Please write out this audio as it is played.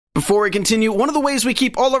Before we continue, one of the ways we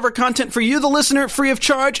keep all of our content for you, the listener, free of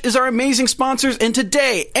charge is our amazing sponsors, and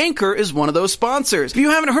today, Anchor is one of those sponsors. If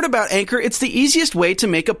you haven't heard about Anchor, it's the easiest way to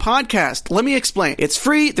make a podcast. Let me explain. It's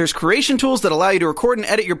free, there's creation tools that allow you to record and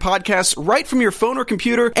edit your podcasts right from your phone or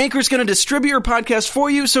computer. Anchor is going to distribute your podcast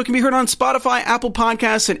for you so it can be heard on Spotify, Apple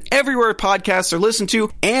Podcasts, and everywhere podcasts are listened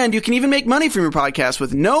to, and you can even make money from your podcast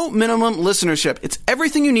with no minimum listenership. It's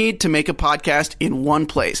everything you need to make a podcast in one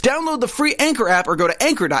place. Download the free Anchor app or go to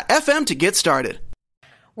anchor.fm to get started.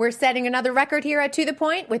 We're setting another record here at To The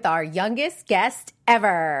Point with our youngest guest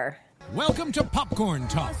ever. Welcome to Popcorn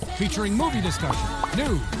Talk, featuring movie discussion,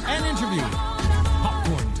 news, and interviews.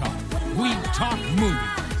 Popcorn Talk. We talk movies.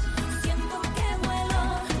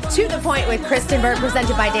 To The Point with Kristen Berg,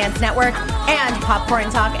 presented by Dance Network and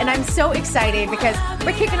Popcorn Talk. And I'm so excited because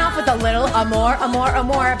we're kicking off with a little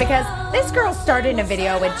amor, because this girl started in a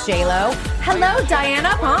video with J-Lo. Hello, Diana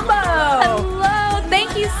Pombo. Hello,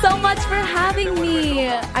 thank you so much for having me.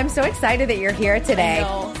 I'm so excited that you're here today. I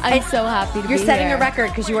know. I'm so happy to be here. You're setting a record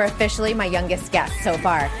because you are officially my youngest guest so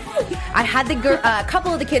far. I had a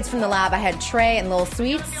couple of the kids from the lab. I had Trey and Lil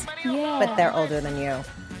Sweets, but they're older than you.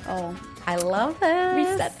 Oh. I love this. We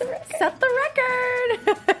set the record. Set the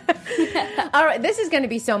record. All right, this is going to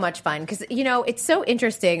be so much fun because, you know, it's so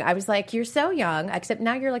interesting. I was like, you're so young, except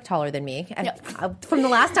now you're like taller than me. And from the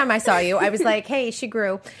last time I saw you, I was like, hey, she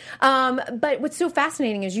grew. But what's so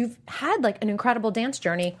fascinating is you've had like an incredible dance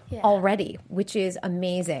journey already, which is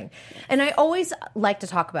amazing. And I always like to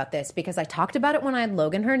talk about this because I talked about it when I had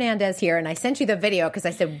Logan Hernandez here, and I sent you the video because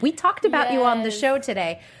I said, we talked about you on the show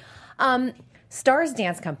today. Stars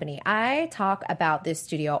Dance Company. I talk about this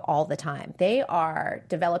studio all the time. They are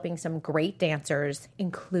developing some great dancers,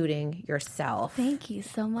 including yourself. Thank you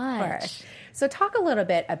so much. So talk a little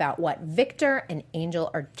bit about what Victor and Angel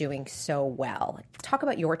are doing so well. Talk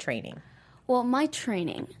about your training. Well, my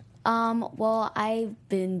training. I've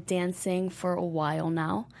been dancing for a while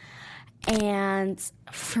now. And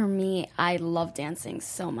for me, I love dancing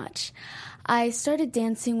so much. I started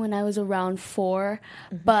dancing when I was around 4,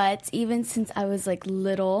 but even since I was like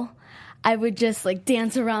little, I would just like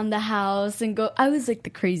dance around the house and go. I was like the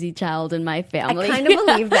crazy child in my family. I kind of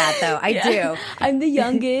believe that though. I do. I'm the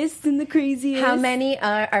youngest and the craziest. How many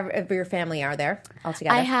of your family are there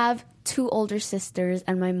altogether? I have 2 older sisters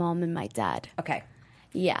and my mom and my dad. Okay.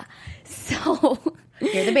 Yeah. So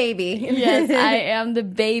you're the baby. Yes, I am the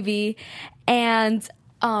baby. And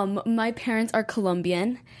my parents are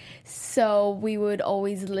Colombian. So we would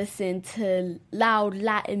always listen to loud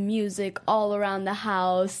Latin music all around the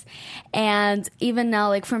house. And even now,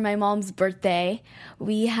 like for my mom's birthday,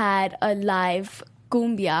 we had a live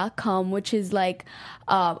cumbia come, which is like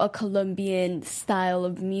a Colombian style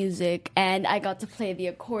of music. And I got to play the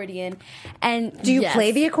accordion. And do you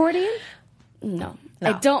play the accordion? No.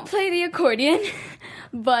 I don't play the accordion,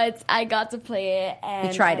 but I got to play it. And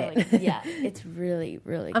you tried it. Yeah, it's really,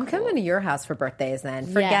 really I'm cool. coming to your house for birthdays then.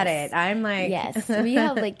 Forget it. I'm like... Yes, we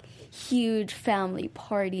have like huge family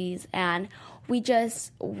parties, and we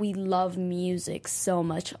love music so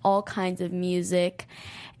much, all kinds of music.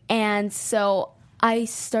 And so I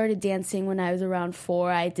started dancing when I was around 4.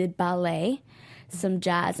 I did ballet, some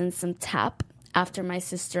jazz, and some tap after my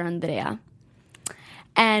sister Andrea.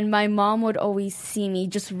 And my mom would always see me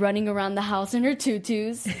just running around the house in her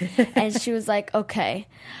tutus. And she was like, okay,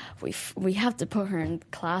 we have to put her in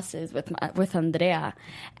classes with Andrea.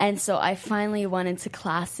 And so I finally went into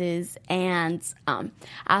classes. And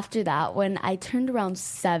after that, when I turned around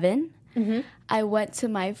 7, I went to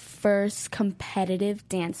my first competitive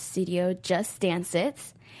dance studio, Just Dance It.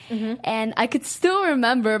 And I could still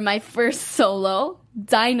remember my first solo,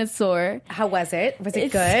 Dinosaur. How was it? Was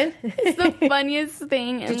it good? It's the funniest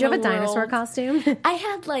thing in the world. Did you have a dinosaur costume? I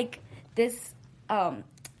had like this, I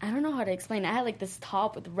don't know how to explain it. I had like this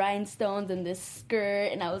top with rhinestones and this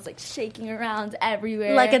skirt, and I was like shaking around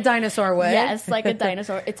everywhere. Like a dinosaur would? Yes, like a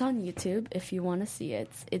dinosaur. It's on YouTube if you want to see it.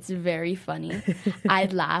 It's very funny. I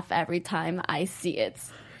laugh every time I see it.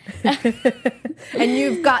 And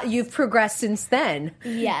you've progressed since then.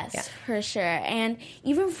 Yes, for sure. And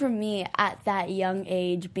even for me at that young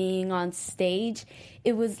age, being on stage,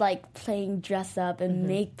 it was like playing dress up and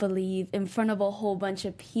make believe in front of a whole bunch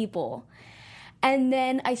of people. And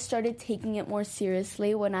then I started taking it more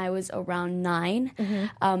seriously when I was around 9.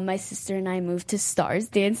 My sister and I moved to Stars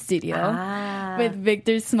Dance Studio with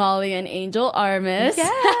Victor Smalley and Angel Armis.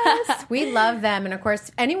 Yes, we love them. And of course,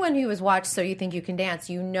 anyone who has watched So You Think You Can Dance,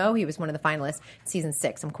 you know he was one of the finalists season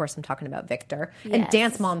 6. Of course, I'm talking about Victor. Yes. And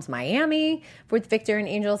Dance Moms Miami with Victor and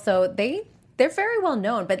Angel. So they're very well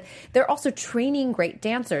known, but they're also training great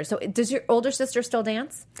dancers. So does your older sister still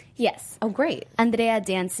dance? Yes. Oh, great. Andrea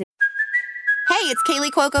dances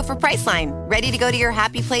Kaylee Cuoco for Priceline. Ready to go to your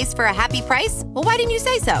happy place for a happy price? Well, why didn't you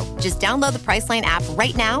say so? Just download the Priceline app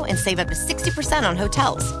right now and save up to 60% on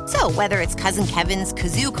hotels. So whether it's Cousin Kevin's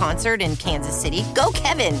Kazoo Concert in Kansas City, go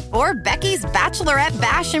Kevin, or Becky's Bachelorette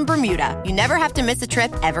Bash in Bermuda, you never have to miss a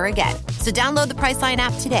trip ever again. So download the Priceline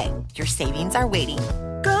app today. Your savings are waiting.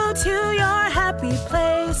 Go to your happy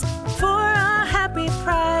place for a happy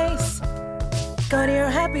price. Go to your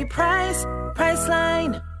happy price,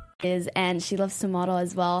 Priceline. And she loves to model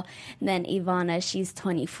as well. And then Ivana, she's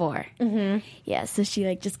 24. Yeah, so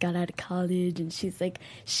she just got out of college, and she's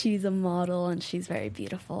a model, and she's very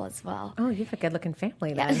beautiful as well. Oh, you have a good-looking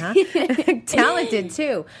family then, huh? Talented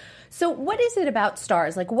too. So, what is it about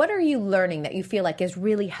Stars? What are you learning that you feel like is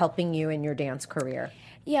really helping you in your dance career?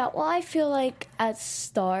 Yeah, well, I feel like at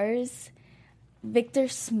Stars, Victor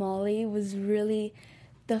Smalley was really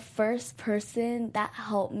the first person that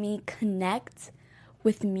helped me connect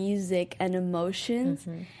with music and emotions.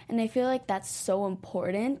 And I feel like that's so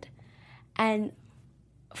important. And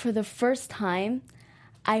for the first time,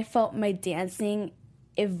 I felt my dancing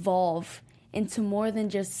evolve into more than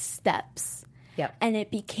just steps. Yep. And it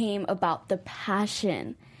became about the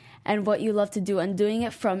passion and what you love to do and doing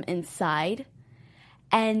it from inside.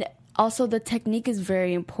 And also the technique is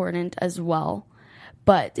very important as well.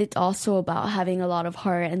 But it's also about having a lot of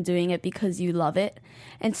heart and doing it because you love it.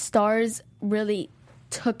 And Stars really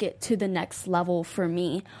took it to the next level for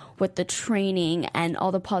me with the training and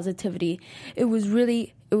all the positivity. It was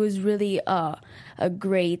really a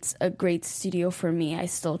great studio for me. I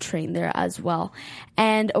still train there as well.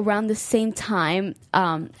 And around the same time,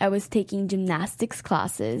 I was taking gymnastics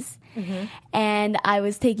classes. And I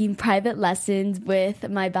was taking private lessons with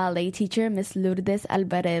my ballet teacher, Miss Lourdes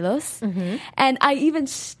Albaredos. And I even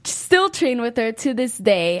still train with her to this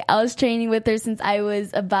day. I was training with her since I was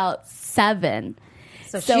about 7.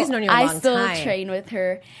 So she's known you a long time. I still train with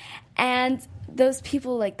her. And those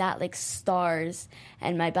people like that, like Stars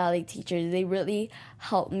and my ballet teachers, they really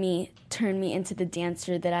helped me turn me into the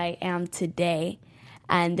dancer that I am today.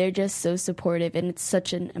 And they're just so supportive, and it's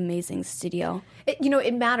such an amazing studio.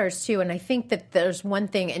 It matters, too. And I think that there's one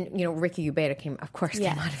thing, and, Ricky Ubeda came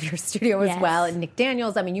out of your studio as well, and Nick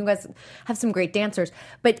Daniels. I mean, you guys have some great dancers,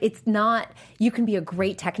 but it's not, you can be a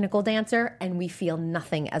great technical dancer, and we feel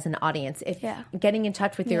nothing as an audience. Getting in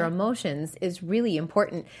touch with your emotions is really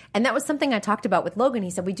important. And that was something I talked about with Logan. He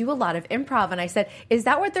said, we do a lot of improv. And I said, is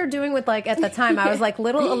that what they're doing with, at the time, I was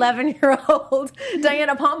little 11-year-old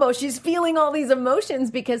Diana Pombo. She's feeling all these emotions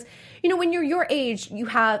because, when you're your age, you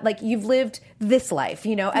have, you've lived this life,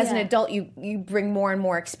 as an adult, you bring more and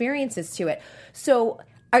more experiences to it. So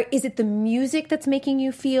is it the music that's making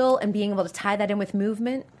you feel and being able to tie that in with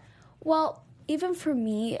movement? Well, even for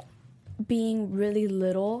me, being really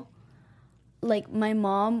little, my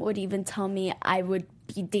mom would even tell me I would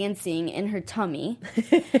be dancing in her tummy.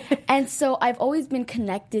 And so I've always been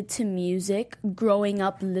connected to music, growing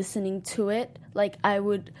up listening to it. I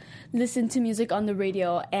would listen to music on the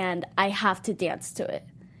radio and I have to dance to it.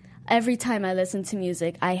 Every time I listen to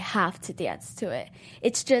music, I have to dance to it.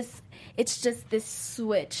 It's just this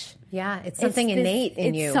switch. Yeah, it's something innate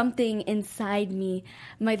in you. It's something inside me.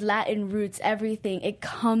 My Latin roots, everything, it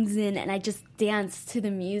comes in and I just dance to the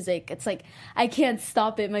music. It's I can't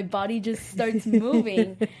stop it. My body just starts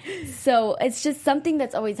moving. So it's just something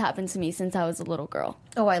that's always happened to me since I was a little girl.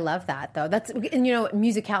 Oh, I love that, though.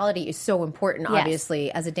 Musicality is so important, obviously,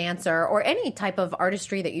 as a dancer or any type of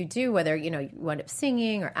artistry that you do, whether, you wind up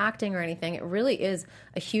singing or acting or anything. It really is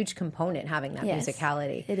a huge component, having that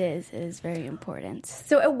musicality. It is. It is very important.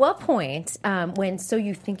 So at what point, when So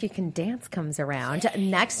You Think You Can Dance comes around,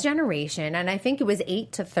 Next Generation, and I think it was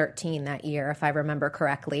 8 to 13 that year, if I remember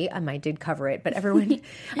correctly. I did cover it, but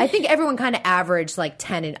I think everyone kind of averaged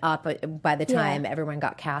 10 and up by the time everyone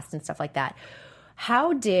got cast and stuff like that.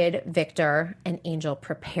 How did Victor and Angel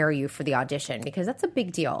prepare you for the audition? Because that's a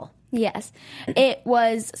big deal. Yes. It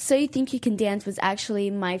was, So You Think You Can Dance was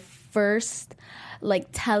actually my first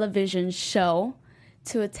television show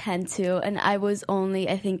to attend to, and I was only,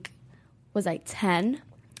 I think, was I 10?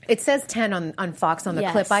 It says 10 on Fox on the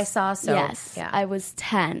clip I saw. So yes, I was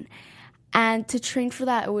 10. And to train for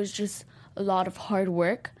that, it was just a lot of hard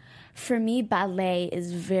work. For me, ballet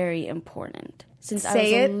is very important. Since I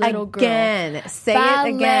was a little girl. Say it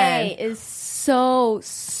again. Ballet is so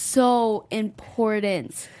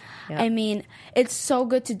important. Yeah. I mean, it's so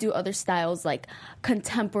good to do other styles like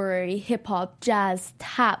contemporary, hip-hop, jazz,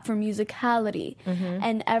 tap for musicality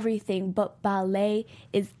and everything. But ballet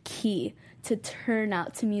is key to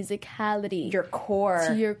turnout, to musicality. Your core.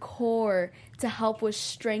 To your core, to help with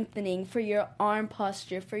strengthening, for your arm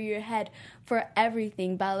posture, for your head, for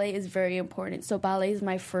everything. Ballet is very important. So ballet is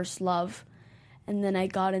my first love. And then I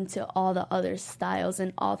got into all the other styles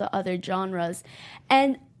and all the other genres.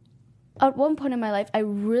 And at one point in my life, I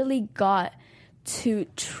really got to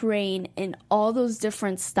train in all those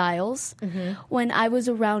different styles. When I was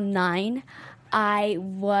around 9, I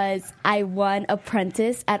won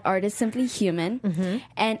apprentice at Artist Simply Human,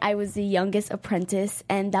 and I was the youngest apprentice,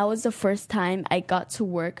 and that was the first time I got to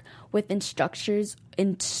work with instructors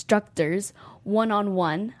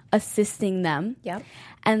one-on-one, assisting them,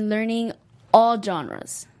 and learning all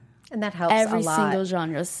genres. And that helps Every a lot. single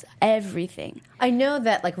genres, everything. I know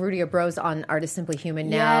that like Rudy Abro's on Artist Simply Human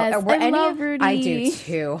now. Yes, I love Rudy. I do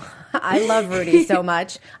too. I love Rudy so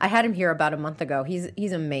much. I had him here about a month ago.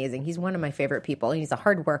 He's amazing. He's one of my favorite people. He's a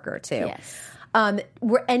hard worker too. Yes.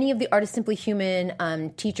 Were any of the Artist Simply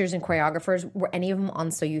Human teachers and choreographers, were any of them on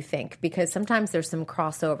So You Think? Because sometimes there's some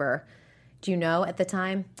crossover. Do you know at the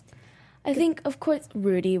time? I think, of course,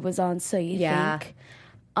 Rudy was on So You Think.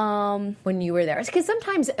 When you were there, because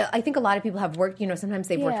sometimes I think a lot of people have worked. Sometimes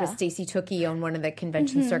they've worked Yeah. with Stacey Tookie on one of the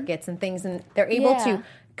convention circuits and things, and they're able to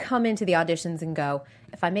come into the auditions and go,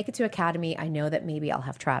 if I make it to Academy, I know that maybe I'll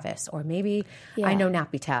have Travis, or maybe I know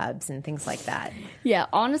Nappy Tabs and things like that. Yeah,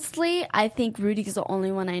 honestly, I think Rudy's the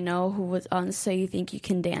only one I know who was on So You Think You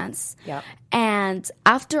Can Dance. Yep. And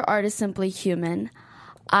after Artist Simply Human,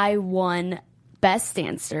 I won Best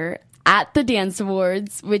Dancer at the Dance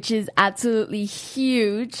Awards, which is absolutely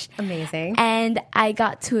huge. Amazing. And I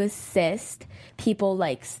got to assist people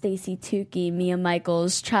like Stacey Tookie, Mia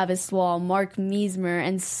Michaels, Travis Wall, Mark Meismer,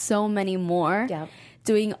 and so many more. Yep.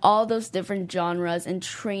 Doing all those different genres and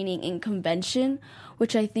training in convention,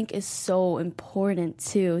 which I think is so important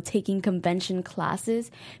too, taking convention classes,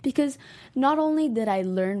 because not only did I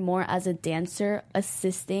learn more as a dancer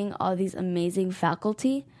assisting all these amazing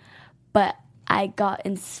faculty, but I got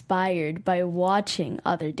inspired by watching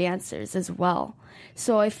other dancers as well.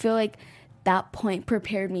 So I feel like that point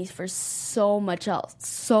prepared me for so much else,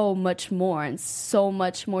 so much more, and so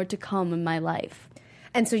much more to come in my life.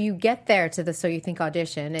 And so you get there to the So You Think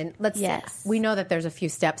audition, and Yes. we know that there's a few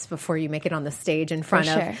steps before you make it on the stage in front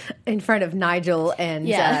sure. of Nigel and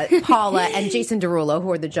Yeah. Paula and Jason Derulo, who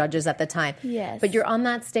were the judges at the time. Yes. But you're on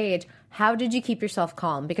that stage. How did you keep yourself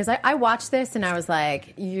calm? Because I watched this and I was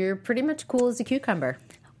like, you're pretty much cool as a cucumber.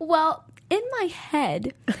 Well, in my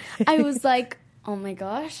head, I was like, oh my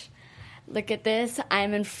gosh, look at this.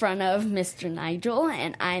 I'm in front of Mr. Nigel,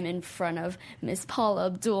 and I'm in front of Miss Paula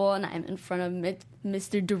Abdul, and I'm in front of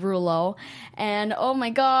Mr. Derulo. And oh my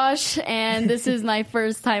gosh, and this is my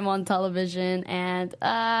first time on television. And,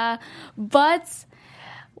 but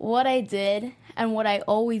what I did and what I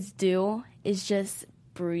always do is just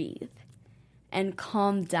breathe and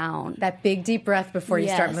calm down. That big deep breath before you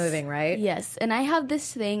start Yes. moving, right? Yes. And I have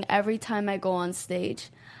this thing every time I go on stage,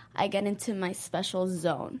 I get into my special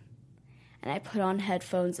zone. And I put on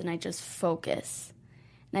headphones and I just focus.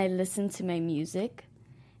 And I listen to my music.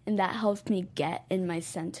 And that helps me get in my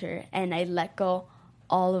center. And I let go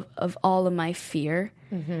all of my fear.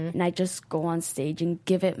 And I just go on stage and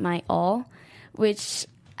give it my all, which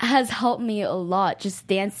has helped me a lot, just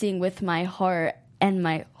dancing with my heart and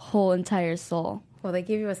my whole entire soul. Well, they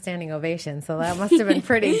gave you a standing ovation, so that must have been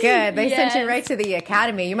pretty good. They sent you Yes. right to the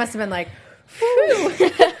Academy. You must have been like,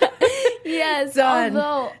 whew. Yes, Done.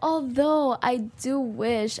 although I do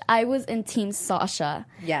wish I was in Team Sasha.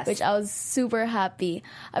 Yes. Which I was super happy.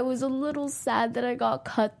 I was a little sad that I got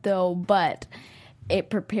cut though, but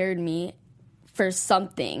it prepared me for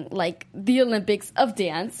something like the Olympics of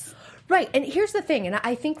dance. Right. And here's the thing, and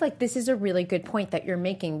I think like this is a really good point that you're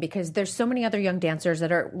making, because there's so many other young dancers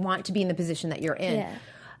that want to be in the position that you're in.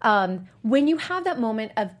 Yeah. When you have that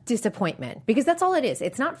moment of disappointment, because that's all it is.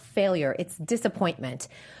 It's not failure, it's disappointment.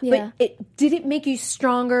 Yeah. But did it make you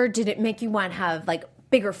stronger? Did it make you want to have like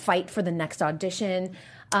bigger fight for the next audition?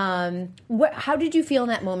 How did you feel in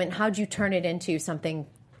that moment? How did you turn it into something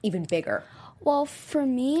even bigger? Well, for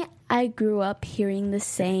me, I grew up hearing the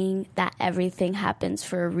saying that everything happens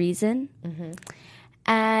for a reason.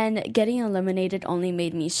 And getting eliminated only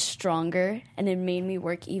made me stronger, and it made me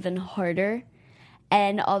work even harder.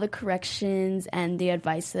 And all the corrections and the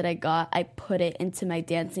advice that I got, I put it into my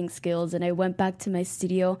dancing skills, and I went back to my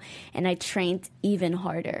studio and I trained even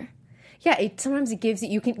harder. sometimes it gives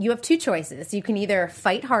you have two choices. You can either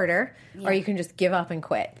fight harder or you can just give up and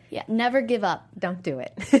quit. Yeah, never give up. Don't do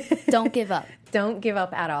it. Don't give up. Don't give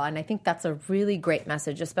up at all. And I think that's a really great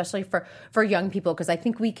message, especially for young people, because I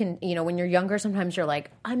think we can, when you're younger, sometimes you're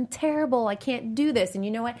like, I'm terrible, I can't do this. And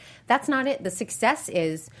you know what? That's not it. The success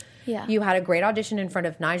is you had a great audition in front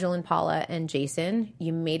of Nigel and Paula and Jason.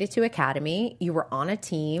 You made it to Academy. You were on a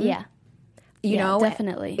team. Yeah. You know,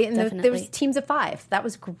 definitely. There was teams of 5. That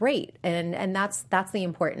was great, and that's the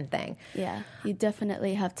important thing. Yeah, you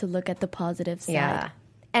definitely have to look at the positive side. Yeah.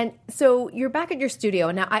 And so you're back at your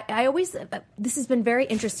studio. Now, I always, this has been very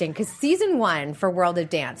interesting because season 1 for World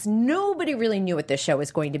of Dance, nobody really knew what this show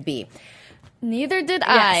was going to be. Neither did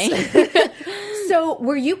I. So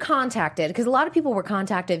were you contacted? Because a lot of people were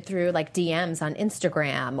contacted through like DMs on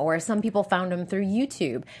Instagram, or some people found them through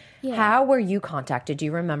YouTube. Yeah. How were you contacted? Do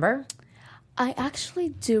you remember? I actually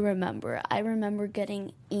do remember. I remember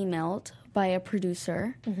getting emailed by a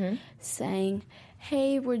producer saying,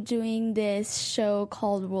 hey, we're doing this show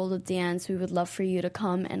called World of Dance. We would love for you to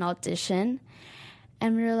come and audition.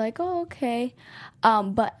 And we were like, oh, okay.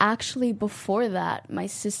 But actually before that, my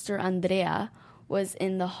sister Andrea was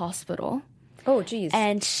in the hospital. Oh, geez.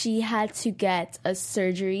 And she had to get a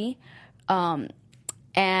surgery.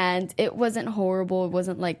 And it wasn't horrible. It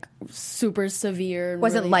wasn't like super severe.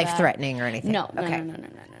 Wasn't really life-threatening or anything? No.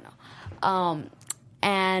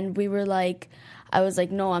 And we were like, I was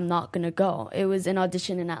like, no, I'm not going to go. It was an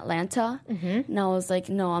audition in Atlanta. And I was like,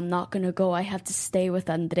 no, I'm not going to go. I have to stay with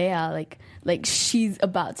Andrea. Like she's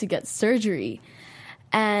about to get surgery.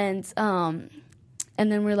 And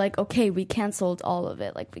then we're like, okay, we canceled all of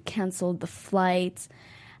it. Like we canceled the flights.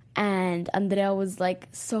 And Andrea was like,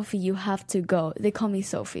 Sophie, you have to go. They call me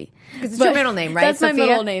Sophie. Because it's your middle name, right? That's Sophia? my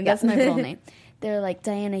middle name. That's my middle name. They're like,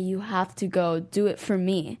 Diana, you have to go. Do it for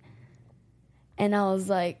me. And I was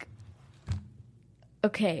like,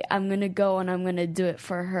 okay, I'm going to go and I'm going to do it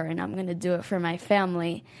for her and I'm going to do it for my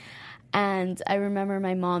family. And I remember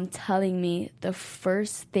my mom telling me the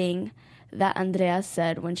first thing that Andrea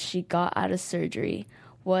said when she got out of surgery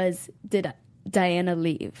was, did Diana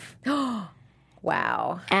leave?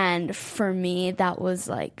 Wow. And for me, that was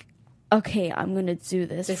like, okay, I'm going to do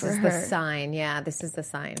this for her. This is the sign. Yeah, this is the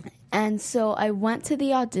sign. And so I went to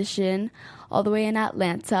the audition all the way in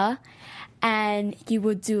Atlanta, and you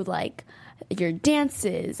would do like your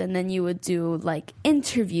dances, and then you would do like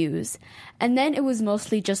interviews. And then it was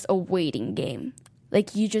mostly just a waiting game.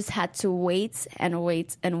 Like you just had to wait and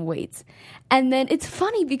wait and wait. And then it's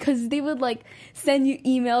funny because they would like send you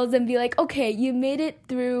emails and be like, okay, you made it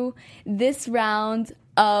through this round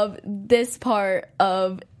of this part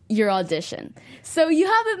of your audition. So you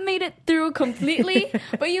haven't made it through completely,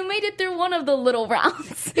 but you made it through one of the little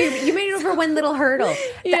rounds. You made it over one little hurdle.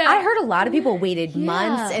 Yeah. I heard a lot of people waited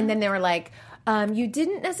months and then they were like, you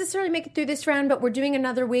didn't necessarily make it through this round, but we're doing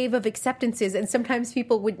another wave of acceptances. And sometimes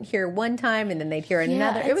people wouldn't hear one time and then they'd hear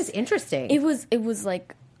another. It was interesting. It was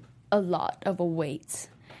like a lot of a wait.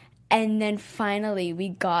 And then finally we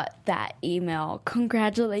got that email.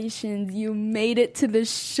 Congratulations, you made it to the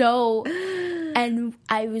show. And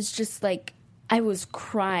I was just like, I was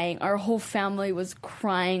crying. Our whole family was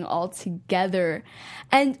crying all together.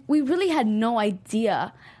 And we really had no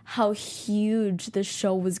idea how huge the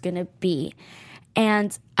show was going to be.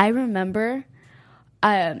 And I remember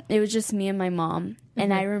it was just me and my mom.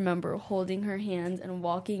 And I remember holding her hand and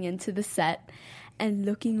walking into the set and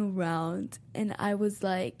looking around. And I was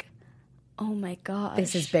like, oh my gosh.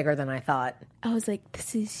 This is bigger than I thought. I was like,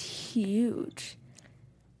 this is huge.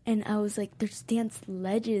 And I was like, there's dance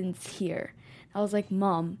legends here. I was like,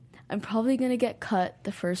 Mom, I'm probably going to get cut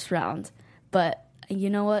the first round. But you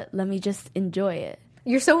know what? Let me just enjoy it.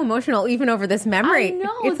 You're so emotional even over this memory. I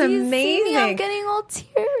know. It's amazing. See me? I'm getting all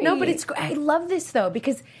teary. No, but it's I love this though,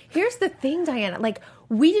 because here's the thing, Diana. Like,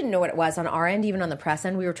 we didn't know what it was on our end, even on the press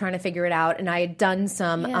end. We were trying to figure it out. And I had done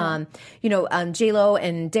some, J-Lo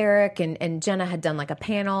and Derek and Jenna had done like a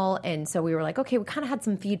panel. And so we were like, okay, we kind of had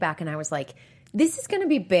some feedback. And I was like, this is going to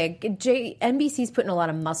be big. NBC's putting a lot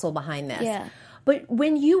of muscle behind this. Yeah. But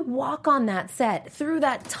when you walk on that set through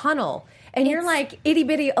that tunnel and you're like itty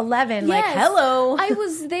bitty 11, like, hello. I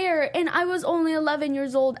was there and I was only 11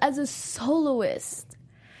 years old as a soloist.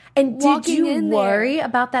 And did you worry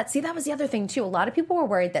about that? See, that was the other thing too. A lot of people were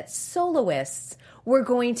worried that soloists were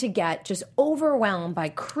going to get just overwhelmed by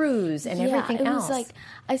crews and everything else. It was like,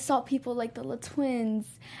 I saw people like the La Twins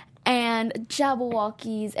and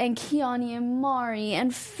Jabberwockies and Kiani and Mari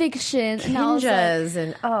and Fiction. Kinjas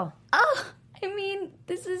and I mean,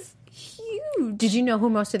 this is huge. Did you know who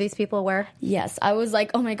most of these people were? Yes, I was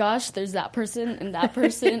like, oh my gosh, there's that person and that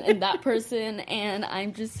person and that person, and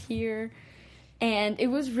I'm just here. And it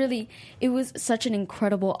was such an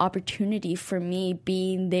incredible opportunity for me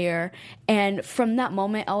being there. And from that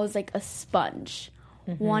moment, I was like a sponge,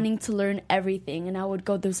 wanting to learn everything. And I would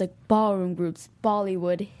go, there's like ballroom groups,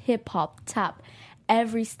 Bollywood, hip hop, tap,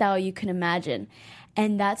 every style you can imagine.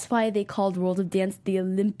 And that's why they called World of Dance the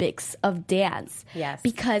Olympics of dance. Yes.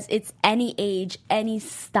 Because it's any age, any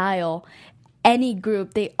style, any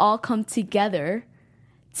group, they all come together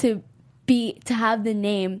to have the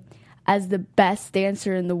name as the best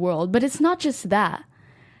dancer in the world. But it's not just that.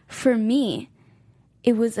 For me,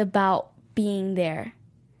 it was about being there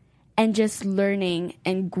and just learning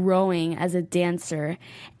and growing as a dancer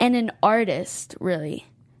and an artist, really.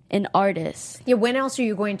 An artist. Yeah, when else are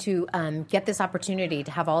you going to get this opportunity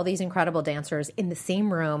to have all these incredible dancers in the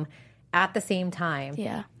same room at the same time?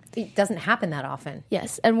 Yeah. It doesn't happen that often.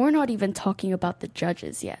 Yes, and we're not even talking about the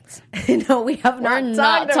judges yet. No, we have not. We're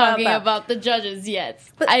not talking that. about the judges yet.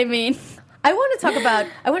 But I mean, I want to talk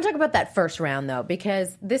about that first round though,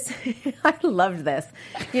 because this I loved this.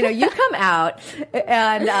 You know, you come out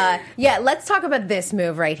and let's talk about this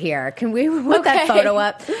move right here. Can we put that photo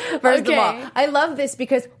up? First of all, I love this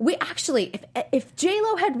because we actually, if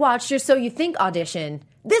J-Lo had watched Just So You Think audition,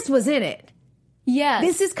 this was in it. yes.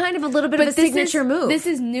 This is kind of a little bit of a signature move. This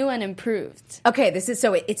is new and improved. Okay,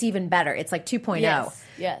 it's even better. It's like 2.0.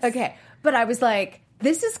 Yes. Okay, but I was like,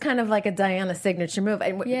 this is kind of like a Diana signature move.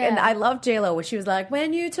 And I love J-Lo when she was like,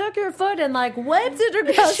 when you took your foot and like wiped it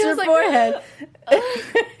across your forehead.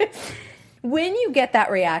 When you get that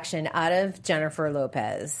reaction out of Jennifer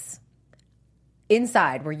Lopez,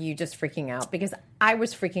 inside, were you just freaking out? Because I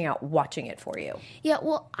was freaking out watching it for you. Yeah,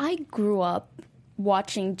 well, I grew up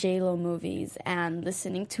watching J-Lo movies and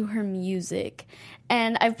listening to her music.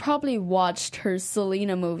 And I've probably watched her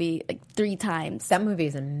Selena movie like 3 times. That movie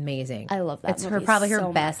is amazing. I love that It's movie probably her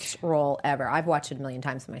so best role ever. I've watched it a million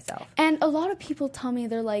times myself. And a lot of people tell me,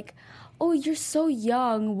 they're like, oh, you're so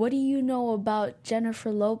young. What do you know about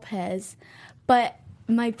Jennifer Lopez? But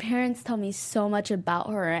my parents tell me so much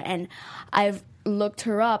about her. And I've looked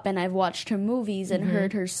her up and I've watched her movies and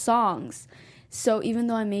heard her songs. So even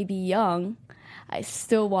though I may be young, I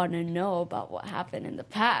still want to know about what happened in the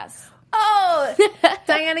past. Oh,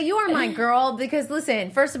 Diana, you are my girl because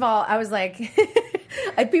listen, first of all, I was like,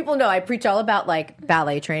 people know I preach all about like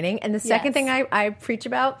ballet training. And the second thing I preach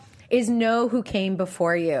about is know who came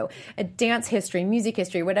before you. A dance history, music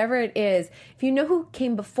history, whatever it is. If you know who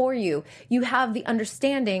came before you, you have the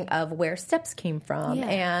understanding of where steps came from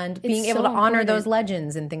and being able to honor those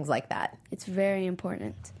legends and things like that. It's very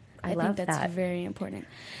important. I love think that's that. very important.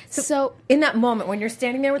 So in that moment when you're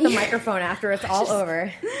standing there with the microphone after it's all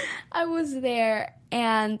over. I was there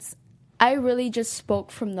and I really just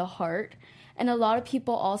spoke from the heart. And a lot of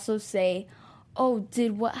people also say, oh,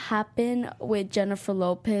 did what happened with Jennifer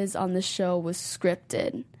Lopez on the show was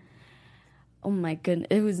scripted? Oh my goodness,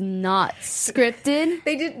 it was not scripted.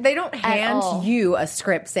 They don't hand you a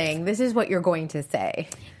script saying this is what you're going to say.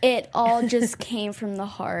 It all just came from the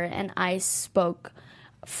heart and I spoke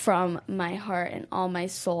from my heart and all my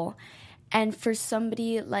soul. And for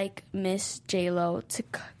somebody like Miss J-Lo to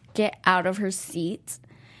get out of her seat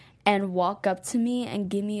and walk up to me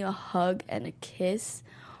and give me a hug and a kiss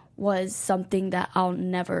was something that I'll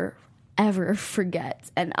never, ever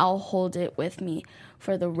forget. And I'll hold it with me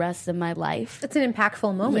for the rest of my life. It's an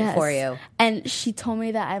impactful moment for you. And she told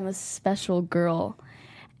me that I'm a special girl.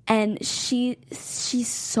 And she's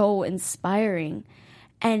so inspiring.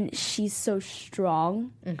 And she's so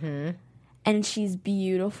strong. Mm-hmm. And she's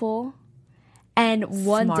beautiful. And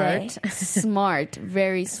one day, smart,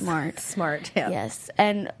 very smart. Smart, yeah. Yes.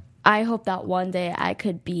 And I hope that one day I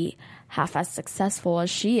could be half as successful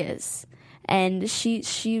as she is. And she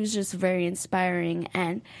was just very inspiring.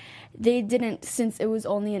 And they didn't, since it was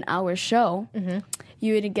only an hour show,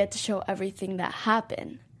 you didn't get to show everything that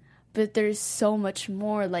happened. But there's so much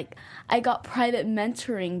more. Like, I got private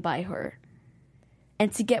mentoring by her.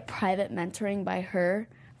 And to get private mentoring by her,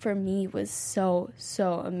 for me, was so,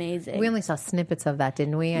 so amazing. We only saw snippets of that,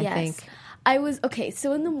 didn't we? I think. I was, okay,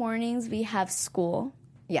 so in the mornings, we have school.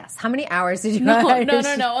 Yes. How many hours did you have?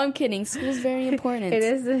 No, I'm kidding. School's very important. It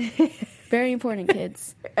is. Very important,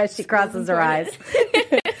 kids. As she crosses her eyes.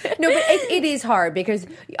 No, but it is hard because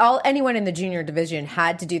anyone in the junior division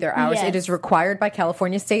had to do their hours. Yes. It is required by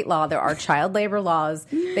California state law. There are child labor laws.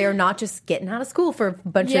 They are not just getting out of school for a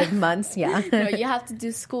bunch of months. Yeah. No, you have to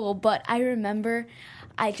do school. But I remember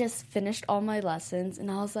I just finished all my lessons and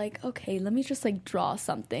I was like, okay, let me just like draw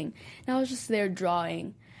something. And I was just there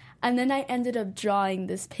drawing. And then I ended up drawing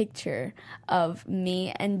this picture of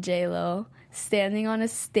me and J-Lo standing on a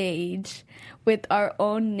stage with our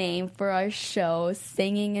own name for our show,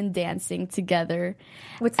 singing and dancing together.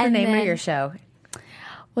 What's the name of your show?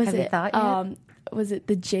 Have you thought yet? Was it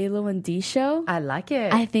the J-Lo and D show? I like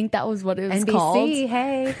it. I think that was what it was NBC, called.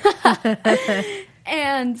 hey.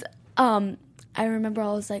 And I remember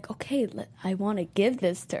I was like, okay, I want to give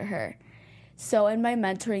this to her. So in my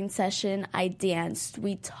mentoring session, I danced.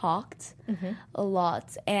 We talked a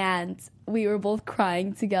lot, and we were both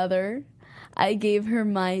crying together. I gave her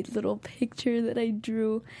my little picture that I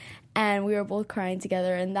drew, and we were both crying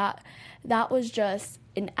together. And that was just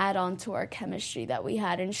an add-on to our chemistry that we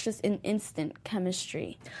had, and it's just an instant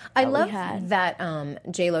chemistry. I love that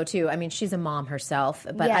J-Lo too. I mean, she's a mom herself,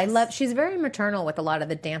 but she's very maternal with a lot of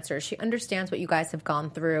the dancers. She understands what you guys have gone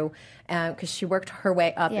through because she worked her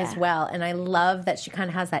way up as well. And I love that she kind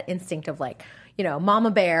of has that instinct of like, you know,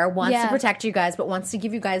 Mama Bear wants to protect you guys, but wants to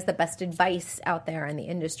give you guys the best advice out there in the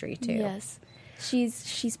industry too. Yes,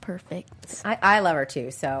 she's perfect. I love her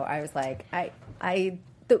too. So I was like,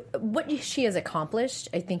 what she has accomplished,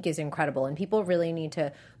 I think, is incredible. And people really need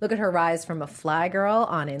to look at her rise from a fly girl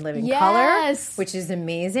on In Living Color, which is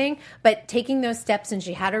amazing. But taking those steps, and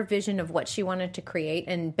she had her vision of what she wanted to create.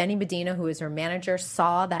 And Benny Medina, who is her manager,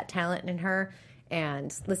 saw that talent in her.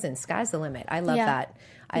 And listen, sky's the limit. I love that.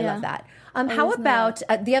 I love that. How about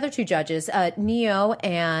the other two judges, Neo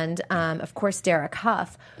and, of course, Derek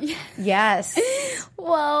Huff? Yes.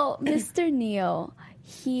 Well, Mr. Neo,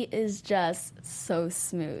 he is just so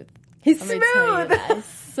smooth. He's smooth.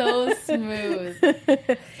 So smooth.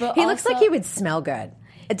 But he looks like he would smell good.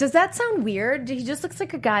 Does that sound weird? He just looks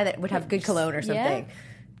like a guy that would have good cologne or something.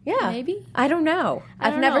 Yeah. Maybe. I don't know.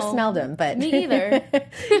 I've never smelled him, but me either.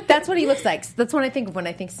 That's what he looks like. That's what I think of when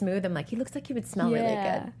I think smooth. I'm like, he looks like he would smell really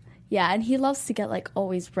good. Yeah, and he loves to get like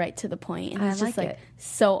always right to the point. And he's just like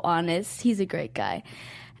so honest. He's a great guy.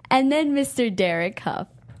 And then Mr. Derek Huff.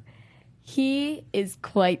 He is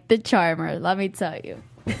quite the charmer, let me tell you.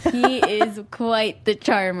 He is quite the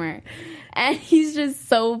charmer. And he's just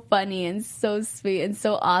so funny and so sweet and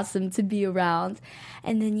so awesome to be around.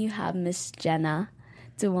 And then you have Miss Jenna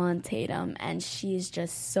Dewan Tatum, and she's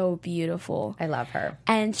just so beautiful. I love her.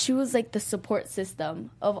 And she was like the support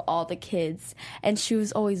system of all the kids, and she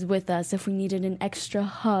was always with us if we needed an extra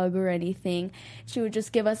hug or anything. She would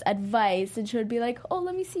just give us advice, and she would be like, oh,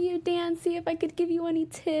 let me see you dance, see if I could give you any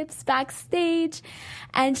tips backstage.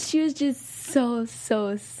 And she was just so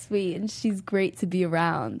sweet, and she's great to be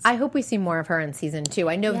around. I hope we see more of her in season 2.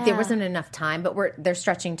 I know there wasn't enough time, but they're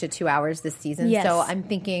stretching to 2 hours this season, so I'm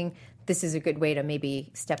thinking this is a good way to maybe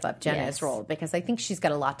step up Jenna's role, because I think she's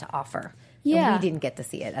got a lot to offer. Yeah. And we didn't get to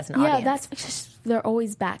see it as an audience. Yeah, that's because they're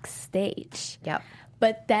always backstage. Yep.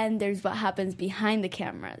 But then there's what happens behind the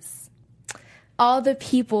cameras. All the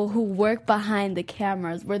people who work behind the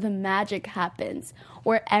cameras, where the magic happens,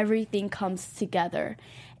 where everything comes together.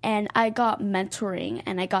 And I got mentoring,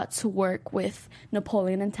 and I got to work with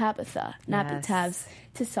Napoleon and Tabitha, Nappy Tabs,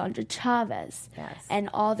 Cassandra Chavez, and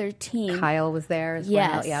all their team. Kyle was there as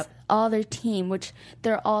well. Yep. All their team, which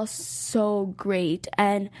they're all so great.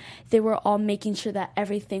 And they were all making sure that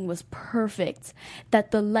everything was perfect, that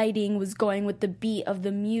the lighting was going with the beat of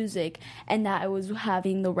the music, and that I was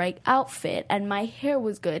having the right outfit, and my hair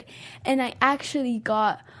was good. And I actually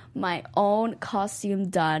got my own costume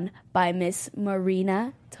done by Miss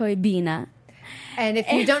Marina Toibina. And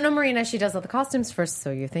if you don't know Marina, she does all the costumes for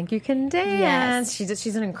So You Think You Can Dance. Yes.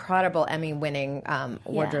 She's an incredible Emmy-winning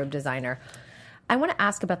wardrobe designer. I want to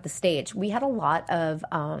ask about the stage. We had a lot of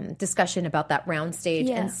discussion about that round stage,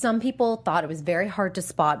 and some people thought it was very hard to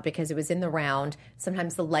spot because it was in the round.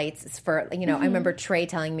 Sometimes the lights for, I remember Trey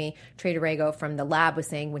telling me, Trey Dorego from the lab was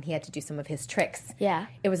saying when he had to do some of his tricks,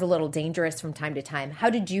 it was a little dangerous from time to time. How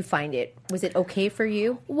did you find it? Was it okay for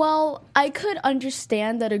you? Well, I could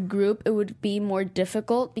understand that a group, it would be more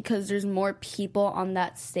difficult because there's more people on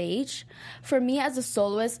that stage. For me as a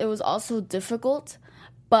soloist, it was also difficult,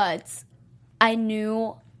 but I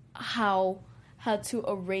knew how to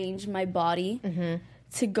arrange my body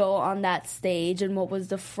to go on that stage, and what was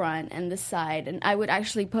the front and the side. And I would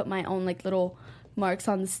actually put my own like little marks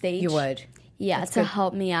on the stage. You would? Yeah, to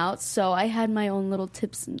help me out. So I had my own little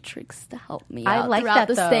tips and tricks to help me out like throughout that,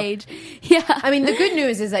 the though. stage. Yeah. I mean, the good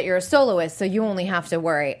news is that you're a soloist, so you only have to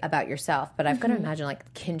worry about yourself. But I've got to imagine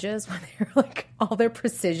like Kinjas, when they're like all their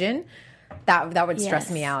precision, that would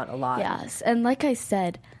stress me out a lot. Yes. And like I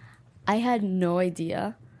said, I had no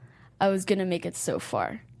idea I was going to make it so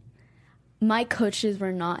far. my coaches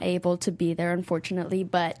were not able to be there, unfortunately,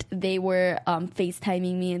 but they were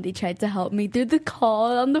FaceTiming me, and they tried to help me through the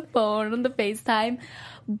call on the phone, on the FaceTime.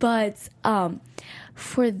 But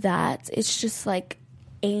for that, it's just like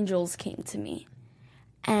angels came to me.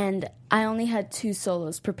 And I only had 2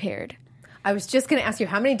 solos prepared. I was just going to ask you,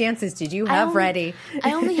 how many dances did you have ready?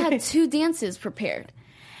 I only had 2 dances prepared.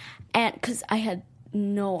 And because I had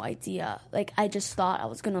no idea. Like, I just thought I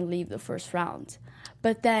was going to leave the first round.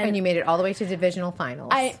 But then... And you made it all the way to divisional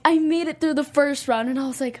finals. I made it through the first round, and I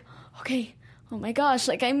was like, okay, oh my gosh,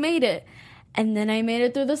 like, I made it. And then I made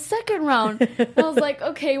it through the second round. And I was like,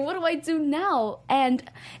 okay, what do I do now? And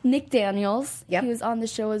Nick Daniels, he was on the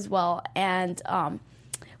show as well. And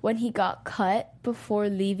when he got cut before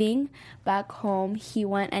leaving back home, he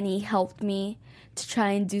went and he helped me to try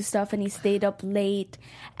and do stuff, and he stayed up late.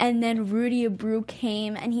 And then Rudy Abreu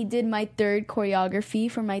came, and he did my 3rd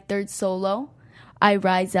choreography for my 3rd solo, I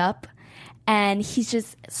Rise Up. And he's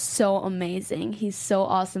just so amazing. He's so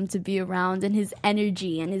awesome to be around, and his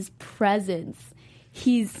energy and his presence.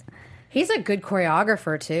 He's a good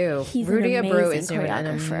choreographer too. Rudy Abreu is doing an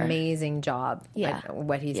amazing job at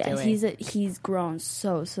what he's doing. He's grown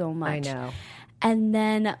so much. I know. And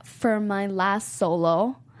then for my last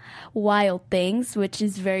solo, Wild Things, which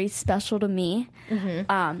is very special to me,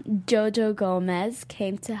 Jojo Gomez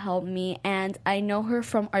came to help me, and I know her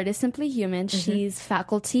from Artist Simply Human. She's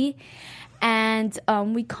faculty. And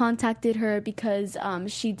we contacted her because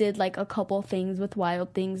she did like a couple things with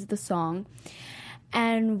Wild Things, the song.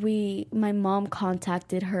 And my mom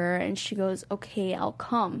contacted her, and she goes, okay, I'll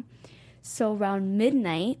come. So around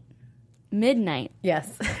midnight,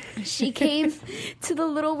 yes, she came to the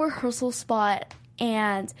little rehearsal spot,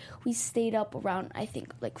 and we stayed up around, I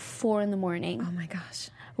think, like 4 a.m. Oh my gosh.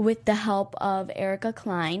 With the help of Erica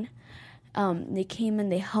Klein. They came and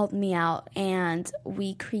they helped me out, and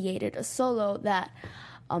we created a solo that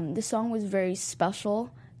the song was very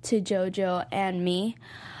special to JoJo and me.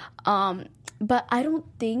 But I don't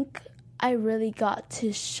think I really got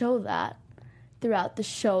to show that throughout the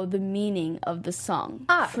show, the meaning of the song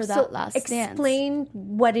for that last dance. Explain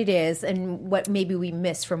what it is and what maybe we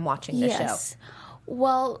missed from watching the show.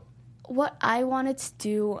 Well, what I wanted to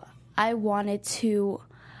do, I wanted to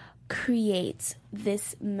create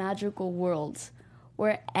this magical world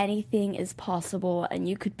where anything is possible and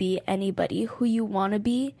you could be anybody who you want to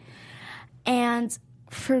be. And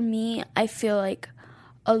for me, I feel like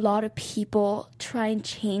a lot of people try and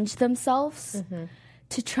change themselves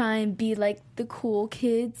to try and be like the cool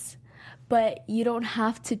kids, but you don't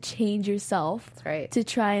have to change yourself to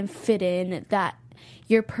try and fit in, that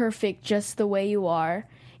you're perfect just the way you are,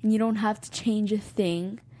 and you don't have to change a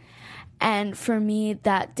thing. And for me,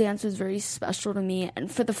 that dance was very special to me.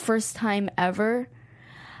 And for the first time ever,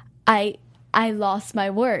 I lost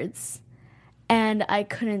my words. And I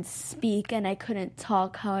couldn't speak, and I couldn't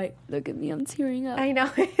talk. Look at me, I'm tearing up. I know.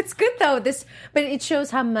 It's good, though. But it shows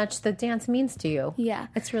how much the dance means to you. Yeah.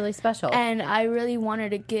 It's really special. And I really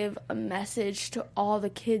wanted to give a message to all the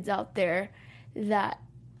kids out there that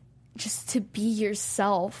just to be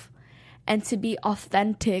yourself and to be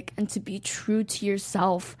authentic and to be true to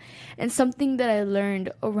yourself. And something that I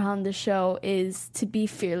learned around the show is to be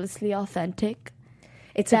fearlessly authentic.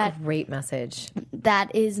 It's a great message.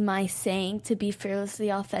 That is my saying, to be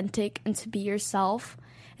fearlessly authentic and to be yourself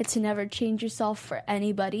and to never change yourself for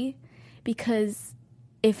anybody. Because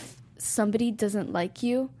if somebody doesn't like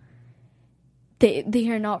you, they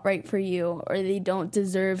are not right for you, or they don't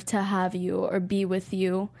deserve to have you or be with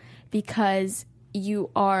you, because you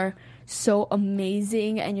are so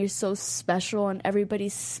amazing and you're so special, and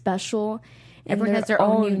everybody's special. Everyone has their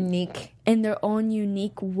own unique... In their own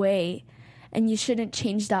unique way. And you shouldn't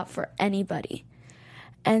change that for anybody.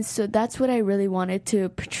 And so that's what I really wanted to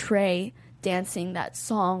portray dancing that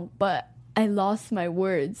song. But I lost my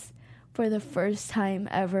words for the first time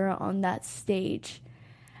ever on that stage.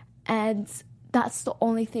 And that's the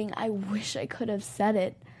only thing I wish I could have said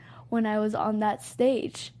it when I was on that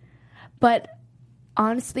stage. But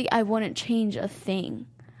honestly, I wouldn't change a thing.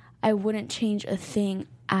 I wouldn't change a thing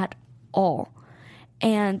at all.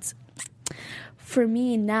 And for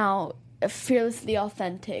me now, fearlessly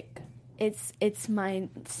authentic, it's my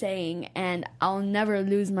saying, and I'll never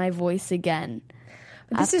lose my voice again.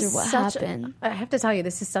 This is what happened. I have to tell you,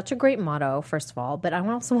 this is such a great motto, first of all, but I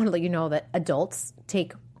also want to let you know that adults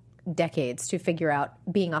take decades to figure out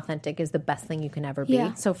being authentic is the best thing you can ever be.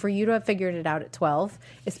 Yeah. So for you to have figured it out at 12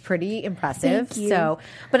 is pretty impressive. Thank you. So,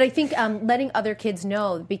 but I think letting other kids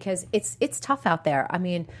know, because it's tough out there. I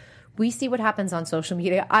mean, we see what happens on social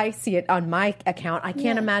media. I see it on my account. I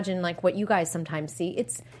can't imagine like what you guys sometimes see.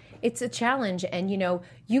 It's a challenge. And,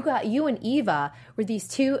 you and Eva were these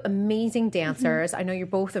two amazing dancers. I know you're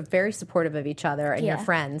both are very supportive of each other and your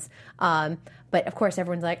friends. But of course,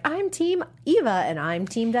 everyone's like, I'm Team Eva and I'm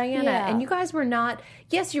Team Diana. Yeah. And you guys were not,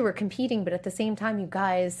 yes, you were competing, but at the same time, you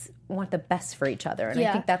guys want the best for each other. And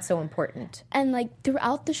I think that's so important. And like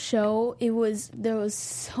throughout the show, there was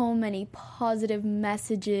so many positive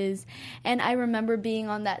messages. And I remember being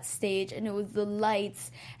on that stage and it was the lights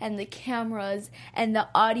and the cameras and the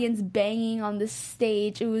audience banging on the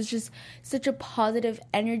stage. It was just such a positive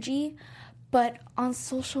energy. But on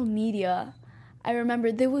social media, I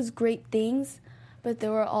remember there was great things, but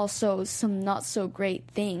there were also some not so great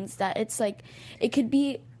things that it's like, it could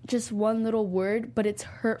be just one little word, but it's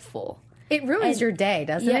hurtful. It ruins your day,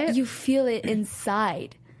 doesn't it? Yeah, you feel it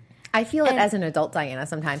inside. I feel it as an adult Diana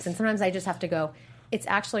sometimes. And sometimes I just have to go, it's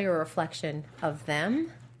actually a reflection of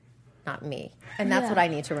them, not me. And that's what I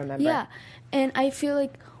need to remember. Yeah. And I feel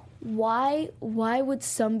like why would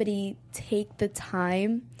somebody take the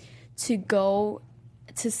time to go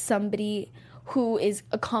to somebody who is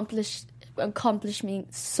accomplishing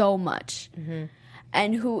so much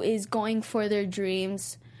and who is going for their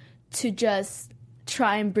dreams to just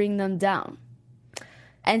try and bring them down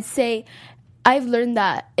and say, I've learned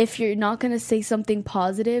that if you're not going to say something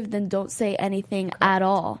positive, then don't say anything at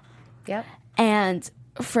all. Yep. And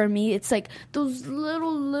for me, it's like those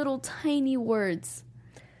little tiny words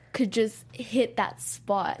could just hit that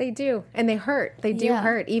spot. They do. And they hurt. They do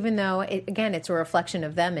hurt, even though, it's a reflection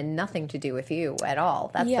of them and nothing to do with you at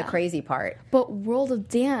all. That's the crazy part. But World of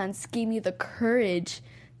Dance gave me the courage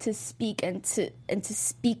to speak and to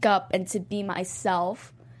speak up and to be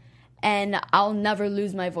myself. And I'll never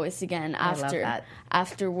lose my voice again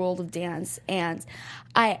after World of Dance. And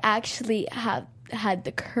I actually have had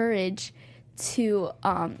the courage to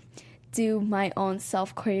do my own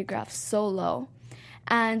self-choreographed solo.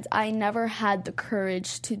 And I never had the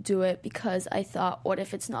courage to do it because I thought, what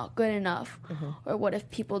if it's not good enough? Or what if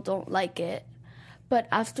people don't like it? But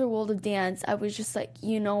after World of Dance, I was just like,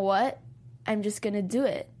 you know what? I'm just going to do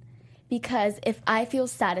it. Because if I feel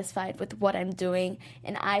satisfied with what I'm doing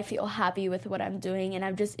and I feel happy with what I'm doing and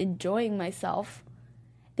I'm just enjoying myself,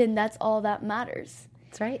 then that's all that matters.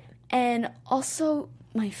 That's right. And also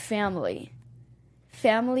my family.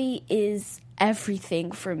 Family is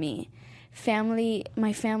everything for me.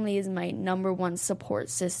 My family is my number one support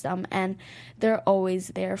system, and they're always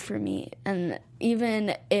there for me. And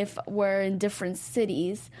even if we're in different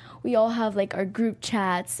cities, we all have like our group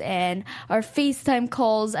chats and our FaceTime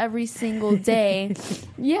calls every single day.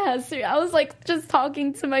 So I was like just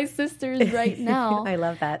talking to my sisters right now. I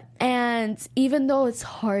love that. And even though it's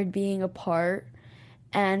hard being apart,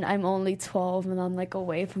 and I'm only 12 and I'm like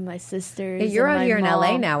away from my sisters. Hey, you're and out my here mom.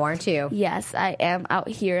 in LA now, aren't you? Yes, I am out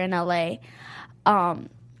here in LA.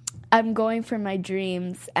 I'm going for my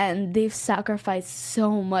dreams, and they've sacrificed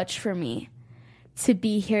so much for me to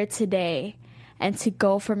be here today and to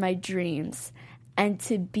go for my dreams and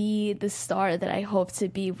to be the star that I hope to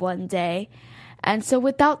be one day. And so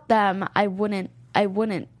without them, I wouldn't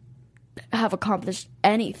have accomplished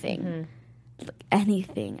anything,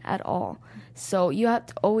 anything at all. So you have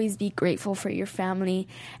to always be grateful for your family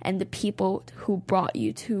and the people who brought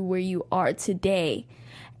you to where you are today.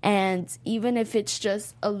 And even if it's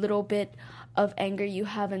just a little bit of anger you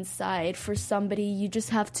have inside for somebody, you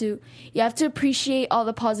have to appreciate all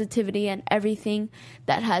the positivity and everything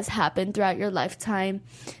that has happened throughout your lifetime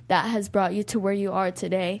that has brought you to where you are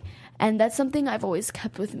today. And that's something I've always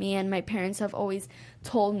kept with me, and my parents have always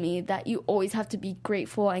told me that you always have to be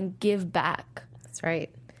grateful and give back. That's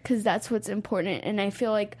right. Because that's what's important. And I feel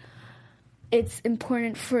like it's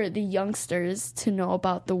important for the youngsters to know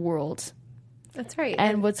about the world. That's right.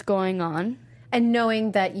 And what's going on. And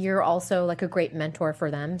knowing that you're also like a great mentor for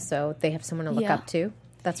them, so they have someone to look up to.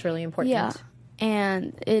 That's really important. Yeah.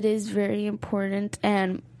 And it is very important.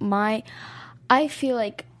 And I feel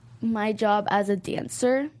like my job as a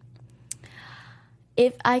dancer,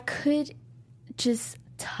 if I could just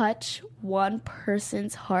touch one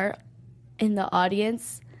person's heart in the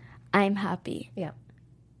audience, I'm happy. Yeah.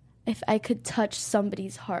 If I could touch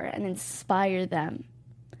somebody's heart and inspire them,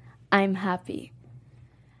 I'm happy.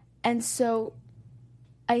 And so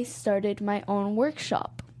I started my own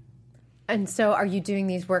workshop. And so are you doing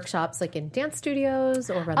these workshops like in dance studios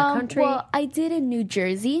or around the country? Well, I did in New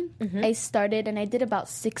Jersey. I started and I did about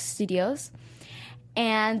 6 studios.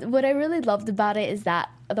 And what I really loved about it is that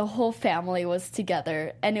the whole family was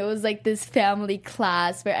together. And it was like this family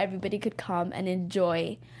class where everybody could come and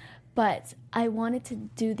enjoy. But I wanted to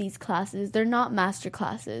do these classes. They're not master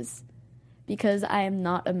classes because I am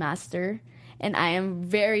not a master. and I am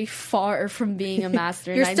very far from being a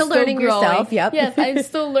master. You're and still I'm learning growing. yourself, yep. Yes, I'm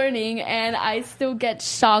still learning, and I still get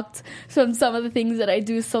shocked from some of the things that I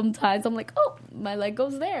do sometimes. I'm like, oh, my leg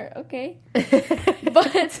goes there. Okay.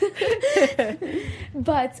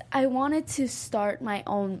 But I wanted to start my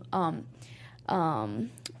own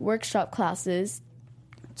workshop classes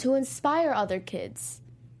to inspire other kids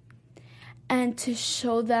and to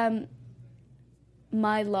show them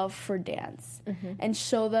my love for dance and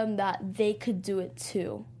show them that they could do it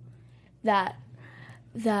too. That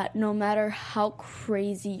no matter how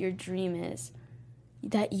crazy your dream is,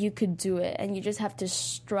 that you could do it, and you just have to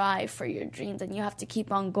strive for your dreams, and you have to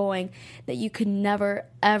keep on going, that you could never,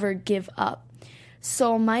 ever give up.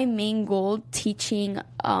 So my main goal teaching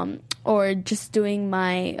or just doing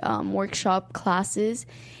my workshop classes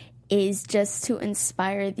is just to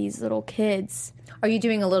inspire these little kids. Are you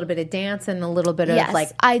doing a little bit of dance and a little bit of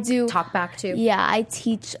Yes, I do. talk back too? Yeah,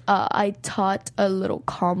 I taught a little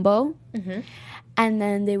combo, and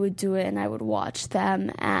then they would do it, and I would watch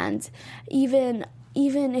them. And even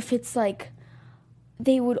if it's like,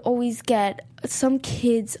 they would always get, some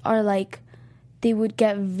kids are like, they would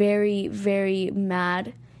get very, very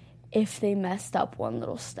mad if they messed up one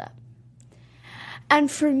little step. And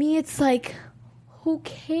for me, it's like, who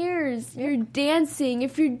cares? You're dancing.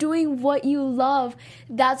 If you're doing what you love,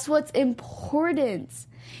 that's what's important.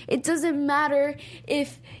 It doesn't matter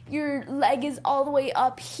if your leg is all the way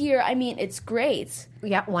up here. I mean, it's great.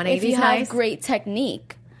 Yeah, 180 if you is have nice. great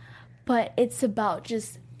technique. But it's about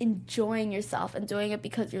just enjoying yourself and doing it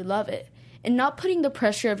because you love it. And not putting the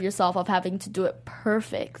pressure of yourself of having to do it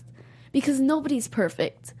perfect. Because nobody's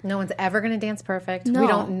perfect. No one's ever going to dance perfect.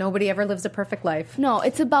 No. Nobody ever lives a perfect life. No,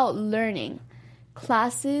 it's about learning.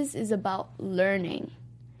 Classes is about learning.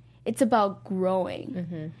 It's about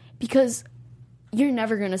growing. Because you're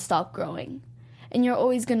never going to stop growing. And you're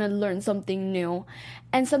always going to learn something new.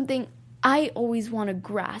 And something, I always want to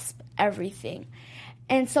grasp everything.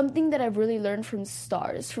 And something that I've really learned from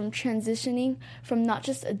stars, from transitioning from not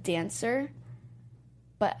just a dancer,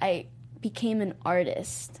 but I became an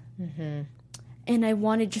artist. And I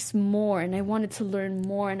wanted just more, and I wanted to learn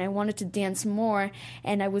more, and I wanted to dance more.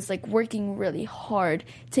 And I was like working really hard,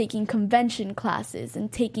 taking convention classes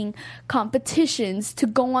and taking competitions to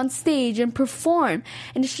go on stage and perform.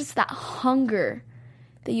 And it's just that hunger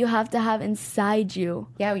that you have to have inside you.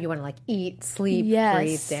 Yeah, you want to like eat, sleep, Yes.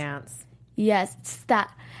 breathe, dance. Yes, it's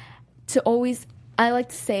that to always, I like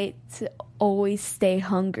to say, to always stay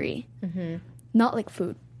hungry. Not like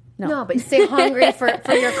food. No, but stay hungry for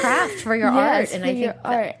your craft, for your art. And I think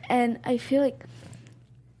art. And I feel like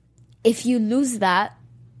if you lose that,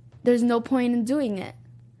 there's no point in doing it.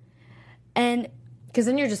 And because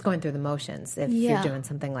then you're just going through the motions if you're doing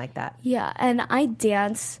something like that. yeah, and I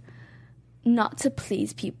dance not to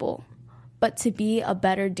please people, but to be a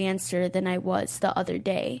better dancer than I was the other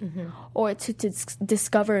day, or to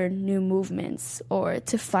discover new movements, or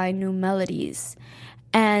to find new melodies.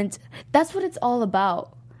 And that's what it's all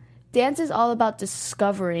about. Dance is all about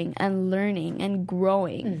discovering and learning and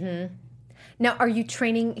growing. Now, are you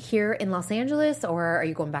training here in Los Angeles, or are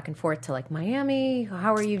you going back and forth to like Miami?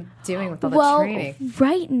 How are you doing with all the training?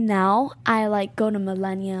 Right now, I like go to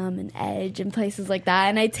Millennium and Edge and places like that,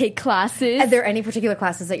 and I take classes. Are there any particular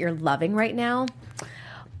classes that you're loving right now?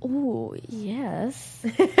 Oh, yes.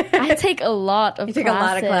 I take a lot of classes. You take a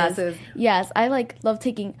lot of classes. Yes, I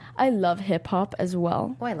love hip hop as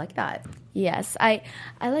well. Oh, I like that. Yes, I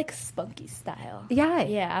like spunky style. Yeah.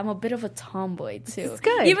 Yeah, I'm a bit of a tomboy too. That's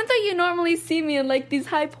good. Even though you normally see me in like these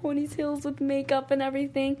high ponytails with makeup and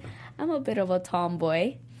everything, I'm a bit of a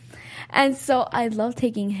tomboy. And so I love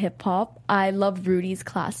taking hip hop. I love Rudy's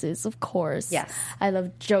classes, of course. Yes. I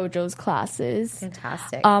love JoJo's classes.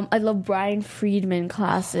 Fantastic. I love Brian Friedman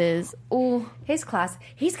classes. Oh, His class,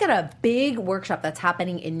 he's got a big workshop that's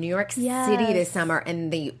happening in New York City this summer,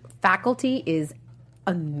 and the faculty is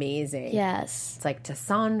amazing. yes. It's like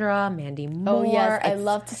Tassandra, Mandy Moore. Oh, yes. I It's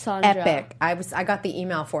love Tassandra. Epic. I got the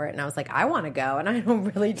email for it, and I was like, I want to go, and I don't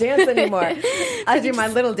really dance anymore. I do my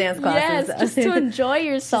little dance classes. Yes, just to enjoy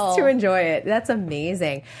yourself. Just to enjoy it. That's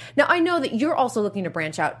amazing. Now, I know that you're also looking to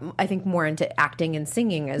branch out, I think, more into acting and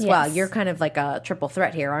singing as well. Yes. You're kind of like a triple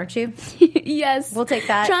threat here, aren't you? Yes. We'll take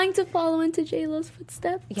that. Trying to follow into J-Lo's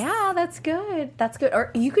footsteps. Yeah, that's good. That's good.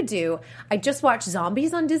 Or you could do, I just watched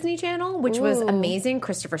Zombies on Disney Channel, which was Ooh. amazing.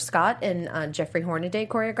 Christopher Scott and Jeffrey Hornaday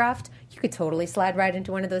choreographed. You could totally slide right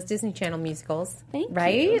into one of those Disney Channel musicals. Thank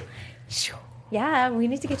right? you. Yeah, we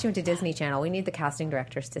need to get you into Disney Channel. We need the casting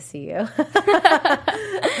directors to see you.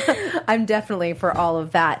 I'm definitely for all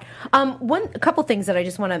of that. A couple things that I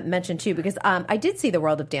just want to mention too, because I did see the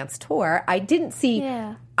World of Dance tour. I didn't see.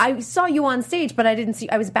 Yeah. I saw you on stage, but I didn't see.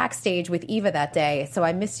 I was backstage with Eva that day, so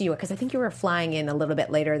I missed you because I think you were flying in a little bit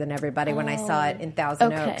later than everybody when I saw it in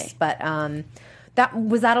Thousand Oaks. But that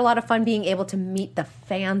a lot of fun being able to meet the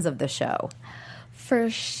fans of the show. For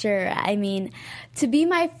sure. I mean, to be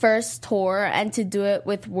my first tour and to do it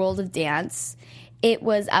with World of Dance, it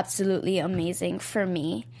was absolutely amazing for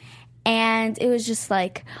me. And it was just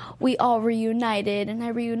like we all reunited, and I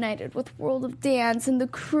reunited with World of Dance and the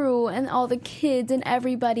crew and all the kids and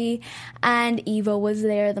everybody. And Eva was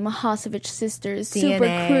there, the Mahasevich sisters, DNA,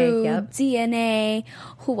 Super Crew, yep. DNA.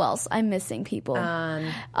 Who else? I'm missing people. Is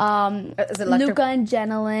it Luca and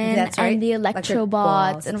Jenilyn, That's right. and the Electric Electrobots,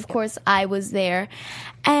 Balls, and of yep. course I was there.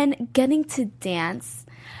 And getting to dance,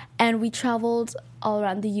 and we traveled all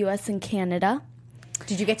around the U.S. and Canada.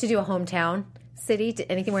 Did you get to do a hometown city?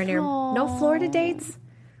 Anywhere near? No Florida dates?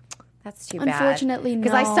 That's too bad. Unfortunately, no.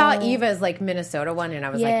 Because I saw Eva's Minnesota one, and I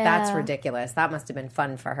was like, that's Yeah. ridiculous. That must have been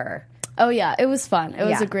fun for her. Oh yeah, it was fun. It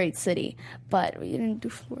was Yeah. a great city, but we didn't do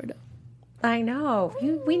Florida. I know.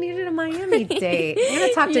 We needed a Miami date. I'm going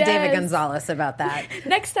to talk to Yes. David Gonzalez about that.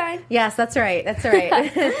 Next time. Yes, that's right. That's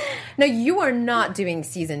right. No, you are not doing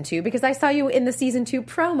season 2 because I saw you in the season 2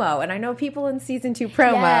 promo, and I know people in season 2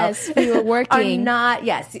 promo. Yes, we were working. Are not.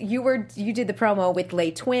 Yes, you did the promo with Lay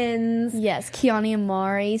Twins. Yes, Kiani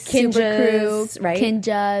Amari, Super Kinjas, Crew, right?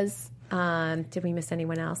 Kinjas. Did we miss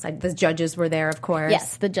anyone else? The judges were there, of course.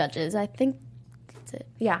 Yes, the judges. I think that's it.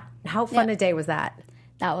 Yeah. How fun Yeah. a day was that?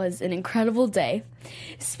 That was an incredible day,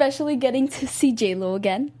 especially getting to see J-Lo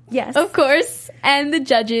again. Yes. Of course, and the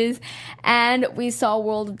judges. And we saw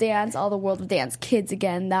World of Dance, all the World of Dance kids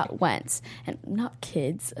again that went. And not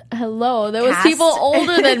kids. Hello, there was Cast. people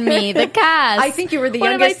older than me, the cast. I think you were the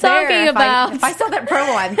what youngest am I there. talking If about? if I saw that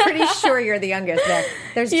promo, I'm pretty sure you're the youngest there.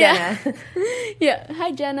 There's Yeah. Jenna. Yeah.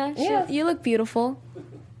 Hi, Jenna. Yeah. You look beautiful.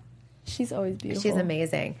 She's always beautiful. She's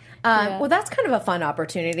amazing. Yeah. Well, that's kind of a fun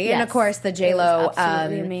opportunity. And of Yes. course, the It was J-Lo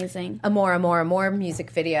absolutely amazing. Amore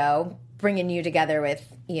music video, bringing you together with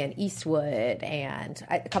Ian Eastwood and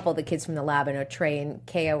a couple of the kids from the lab. I know Trey and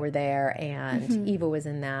Kea were there, and Eva was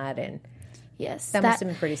in that. And Yes. that must have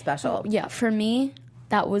been pretty special. Yeah, for me,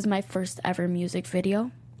 that was my first ever music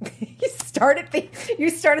video. You start at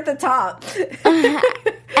the top.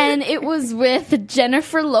 And it was with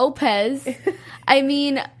Jennifer Lopez. I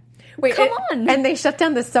mean, Wait, come on. And they shut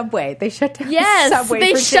down the subway. They shut down the Yes, subway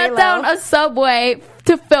they for shut J-Lo. down a subway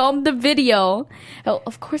to film the video. Oh,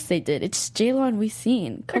 of course they did. It's J-Lo and We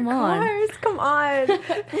Seen. Come on. Of course, come on.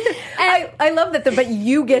 I love that, but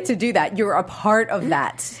you get to do that. You're a part of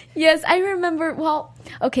that. Yes, I remember. Well,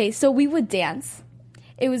 okay, so we would dance.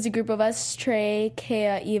 It was a group of us, Trey,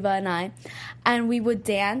 Kea, Eva, and I. And we would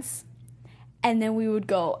dance. And then we would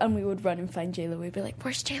go and we would run and find J-Lo. We'd be like,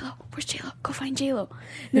 where's J-Lo? Where's J-Lo? Go find J-Lo.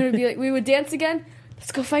 And then we'd be like, we would dance again.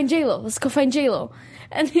 Let's go find J-Lo. Let's go find J-Lo.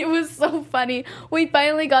 And it was so funny. We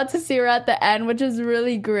finally got to see her at the end, which was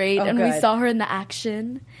really great. Oh, and we good. saw her in the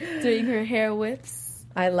action, doing her hair whips.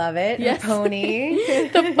 I love it. Yes. The pony.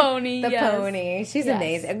 The pony, The yes. pony. She's Yes.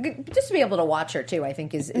 amazing. Just to be able to watch her, too, I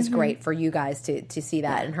think is great for you guys to see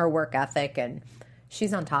that and her work ethic. And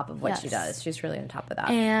she's on top of what she Yes. does. She's really on top of that.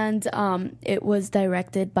 And it was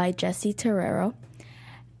directed by Jesse Terrero.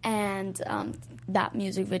 And that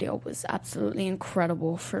music video was absolutely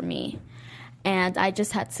incredible for me. And I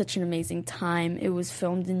just had such an amazing time. It was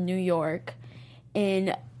filmed in New York,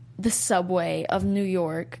 in the subway of New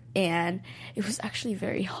York, and it was actually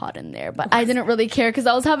very hot in there, but I didn't really care because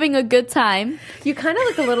I was having a good time. You kind of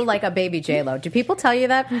look a little like a baby J-Lo. Do people tell you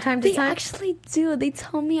that from time to They time? actually do. They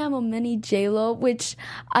tell me I'm a mini J-Lo, which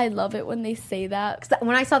I love it when they say that.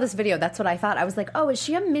 When I saw this video, that's what I thought. I was like, oh, is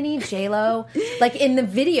she a mini J-Lo? Like in the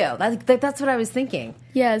video. That's what I was thinking.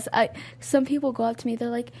 Yes, some people go up to me, they're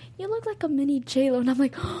like, you look like a mini J-Lo, and I'm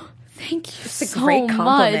like, oh, thank you so great much.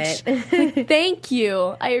 compliment. Like, thank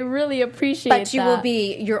you. I really appreciate But you that. will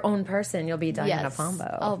be your own person. You'll be Diana Yes,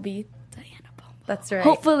 Pombo. I'll be Diana Pombo. That's right.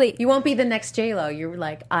 Hopefully. You won't be the next J-Lo. You're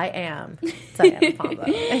like, I am Diana Pombo.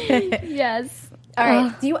 Yes. All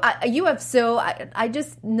right. You have I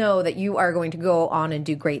just know that you are going to go on and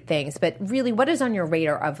do great things, but really, what is on your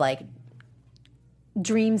radar of like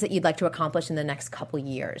dreams that you'd like to accomplish in the next couple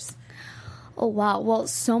years? Oh, wow. Well,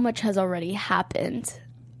 so much has already happened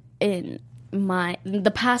in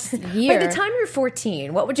the past year. By the time you're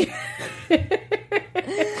 14, what would you... I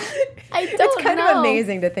don't It's kind know. of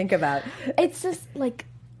amazing to think about. It's just like,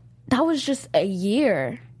 that was just a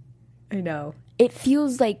year. I know. It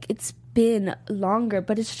feels like it's been longer,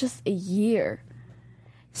 but it's just a year.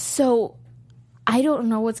 So I don't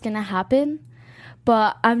know what's going to happen,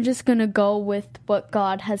 but I'm just going to go with what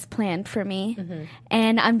God has planned for me.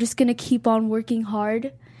 And I'm just going to keep on working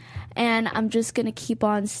hard. And I'm just going to keep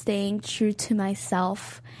on staying true to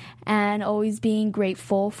myself and always being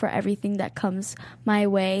grateful for everything that comes my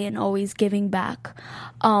way and always giving back.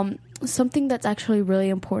 Something that's actually really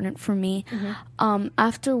important for me,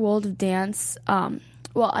 after World of Dance,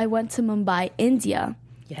 I went to Mumbai, India.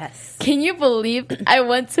 Yes. Can you believe I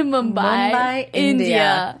went to Mumbai,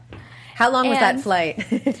 India? How long was that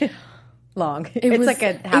flight? Long. It's like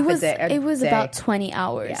a half a day. It was about 20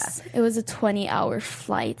 hours. Yeah. It was a 20-hour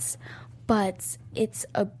flight, but it's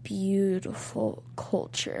a beautiful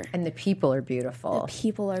culture. And the people are beautiful. The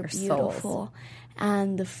people are beautiful. Souls.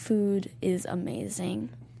 And the food is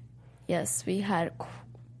amazing. Yes, we had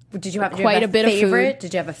Did you have quite a bit of food.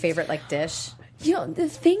 Did you have a favorite like dish? You know, the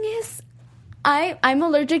thing is, I'm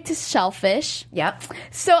allergic to shellfish. Yep.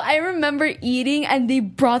 So I remember eating and they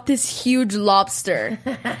brought this huge lobster.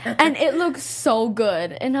 And it looked so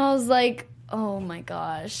good. And I was like, oh my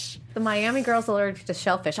gosh. The Miami girl's allergic to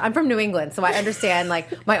shellfish. I'm from New England, so I understand,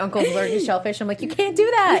 like, my uncle's allergic to shellfish. I'm like, you can't do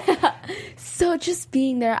that. Yeah. So just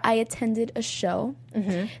being there, I attended a show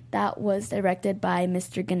that was directed by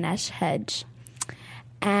Mr. Ganesh Hedge.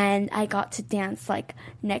 And I got to dance, like,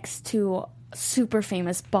 next to super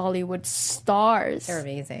famous Bollywood stars. They're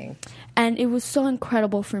amazing. And it was so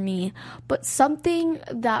incredible for me. But something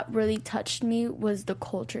that really touched me was the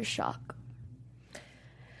culture shock.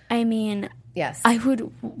 I mean, yes,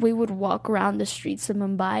 we would walk around the streets of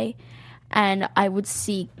Mumbai and I would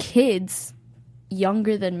see kids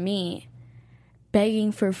younger than me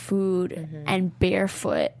begging for food and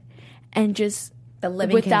barefoot and just the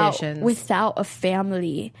living conditions without a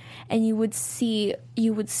family. And you would see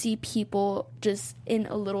people just in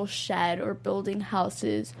a little shed or building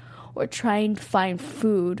houses or trying to find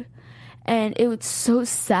food. And it was so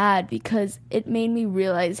sad because it made me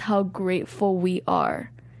realize how grateful we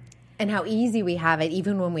are. And how easy we have it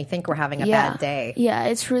even when we think we're having a bad day. Yeah,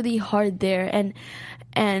 it's really hard there.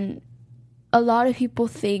 And a lot of people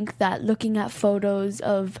think that looking at photos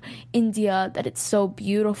of India, that it's so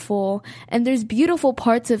beautiful. And there's beautiful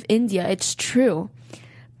parts of India, it's true.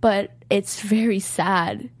 But it's very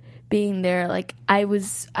sad being there. Like, I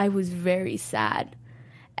was very sad.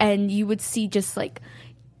 And you would see just, like,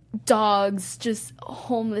 dogs, just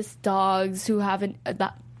homeless dogs who haven't...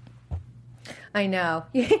 I know.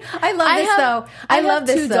 I love this, though. I love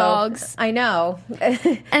this, 2 though. dogs. I know.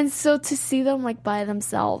 And so to see them, like, by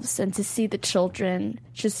themselves and to see the children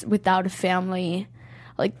just without a family,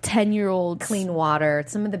 like 10-year-olds. Clean water.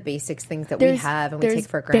 Some of the basics things that we have and we take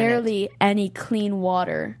for granted. There's barely any clean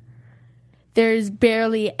water. There's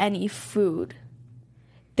barely any food.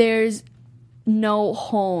 There's no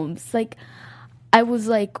homes. Like, I was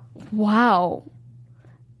like, wow.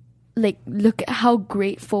 Like, look at how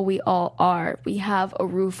grateful we all are. We have a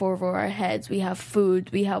roof over our heads. We have food.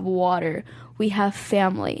 We have water. We have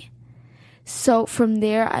family. So from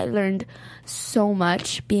there, I learned so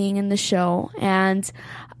much being in the show. And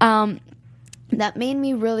that made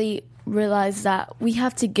me really realize that we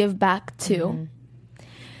have to give back too.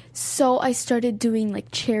 So I started doing,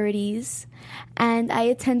 like, charities. And I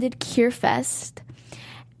attended CureFest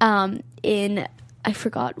in... I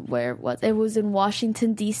forgot where it was. It was in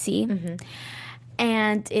Washington, D.C.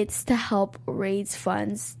 And it's to help raise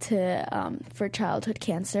funds for childhood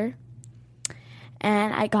cancer.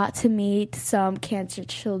 And I got to meet some cancer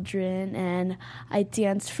children, and I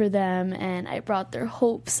danced for them, and I brought their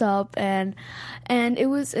hopes up, and it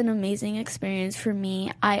was an amazing experience for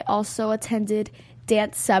me. I also attended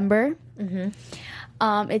Dancember.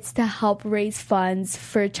 It's to help raise funds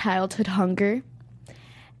for childhood hunger.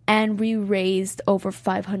 And we raised over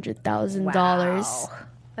 $500,000. Wow.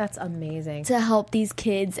 That's amazing. To help these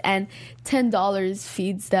kids, and $10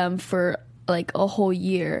 feeds them for, like, a whole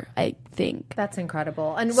year, I think. That's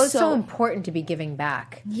incredible. And it was so important to be giving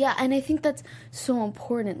back. Yeah, and I think that's so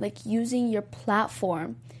important, like, using your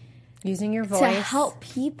platform. Using your voice. To help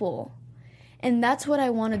people. And that's what I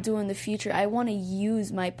want to do in the future. I want to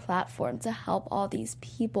use my platform to help all these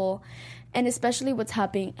people, and especially what's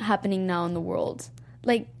happening now in the world.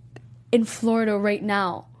 Like, in Florida right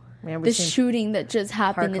now, the shooting that just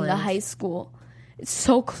happened in the high school. It's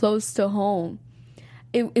so close to home.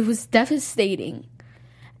 It was devastating.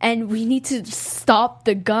 And we need to stop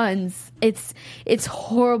the guns. It's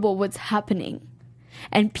horrible what's happening.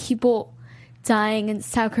 And people dying and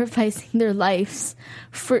sacrificing their lives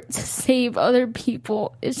to save other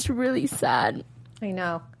people. It's really sad. I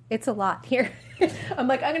know. It's a lot here. I'm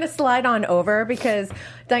like, I'm going to slide on over because,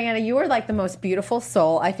 Diana, you are like the most beautiful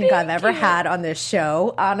soul I think I've ever had on this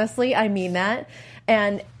show. Honestly, I mean that.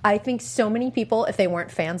 And I think so many people, if they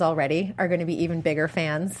weren't fans already, are going to be even bigger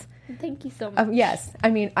fans. Thank you so much. Yes. I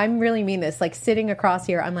mean, I really mean this. Like, sitting across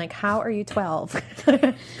here, I'm like, how are you 12?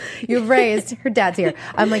 You've raised, her dad's here.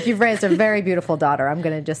 I'm like, you've raised a very beautiful daughter. I'm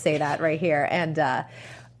going to just say that right here. And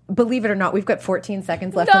believe it or not, we've got 14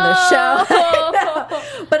 seconds left on the show.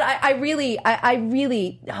 But I really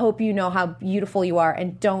hope you know how beautiful you are,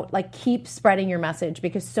 and don't, like, keep spreading your message,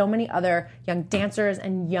 because so many other young dancers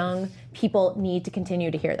and young people need to continue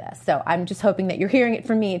to hear this. So I'm just hoping that you're hearing it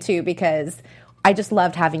from me too, because I just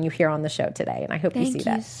loved having you here on the show today, and I hope you see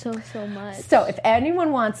that. Thank you so much. So if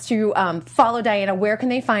anyone wants to follow Diana, where can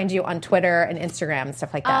they find you on Twitter and Instagram and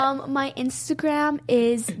stuff like that? My Instagram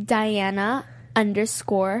is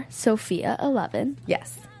Diana_Sophia11.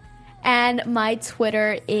 Yes. And my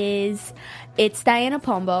Twitter is It's Diana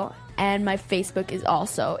Pombo, and my Facebook is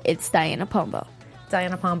also It's Diana Pombo.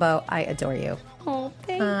 Diana Pombo, I adore you. Oh,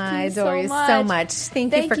 thank I you adore you so much.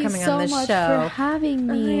 Thank you for coming on the show. Thank you so much for having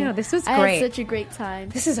me. I know, this was I great. had such a great time.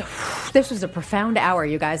 This was a profound hour,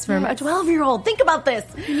 you guys, for a 12-year-old. Think about this.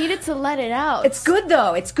 You needed to let it out. It's good,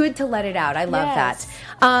 though. It's good to let it out. I love Yes.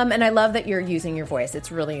 that. And I love that you're using your voice.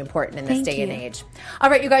 It's really important in this Thank day and you. age. All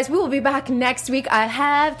right, you guys, we will be back next week. I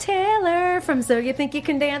have Taylor from So You Think You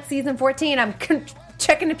Can Dance Season 14. I'm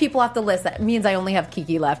checking the people off the list. That means I only have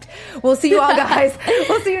Kiki left. We'll see you all, guys.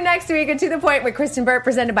 We'll see you next week. And To The Point with Kristen Burt,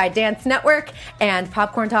 presented by Dance Network and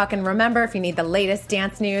Popcorn Talk. And remember, if you need the latest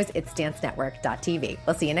dance news, it's dancenetwork.tv.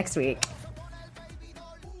 We'll see you next week.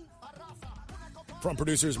 From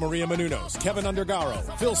producers Maria Menounos, Kevin Undergaro,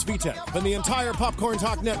 Phil Svitek, and the entire Popcorn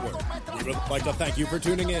Talk Network, we would like to thank you for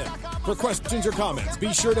tuning in. For questions or comments,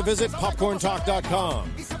 be sure to visit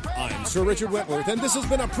popcorntalk.com. I'm Sir Richard Wentworth, and this has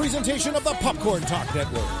been a presentation of the Popcorn Talk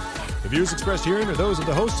Network. The views expressed herein are those of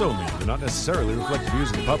the hosts only and do not necessarily reflect the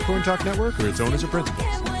views of the Popcorn Talk Network or its owners or principals.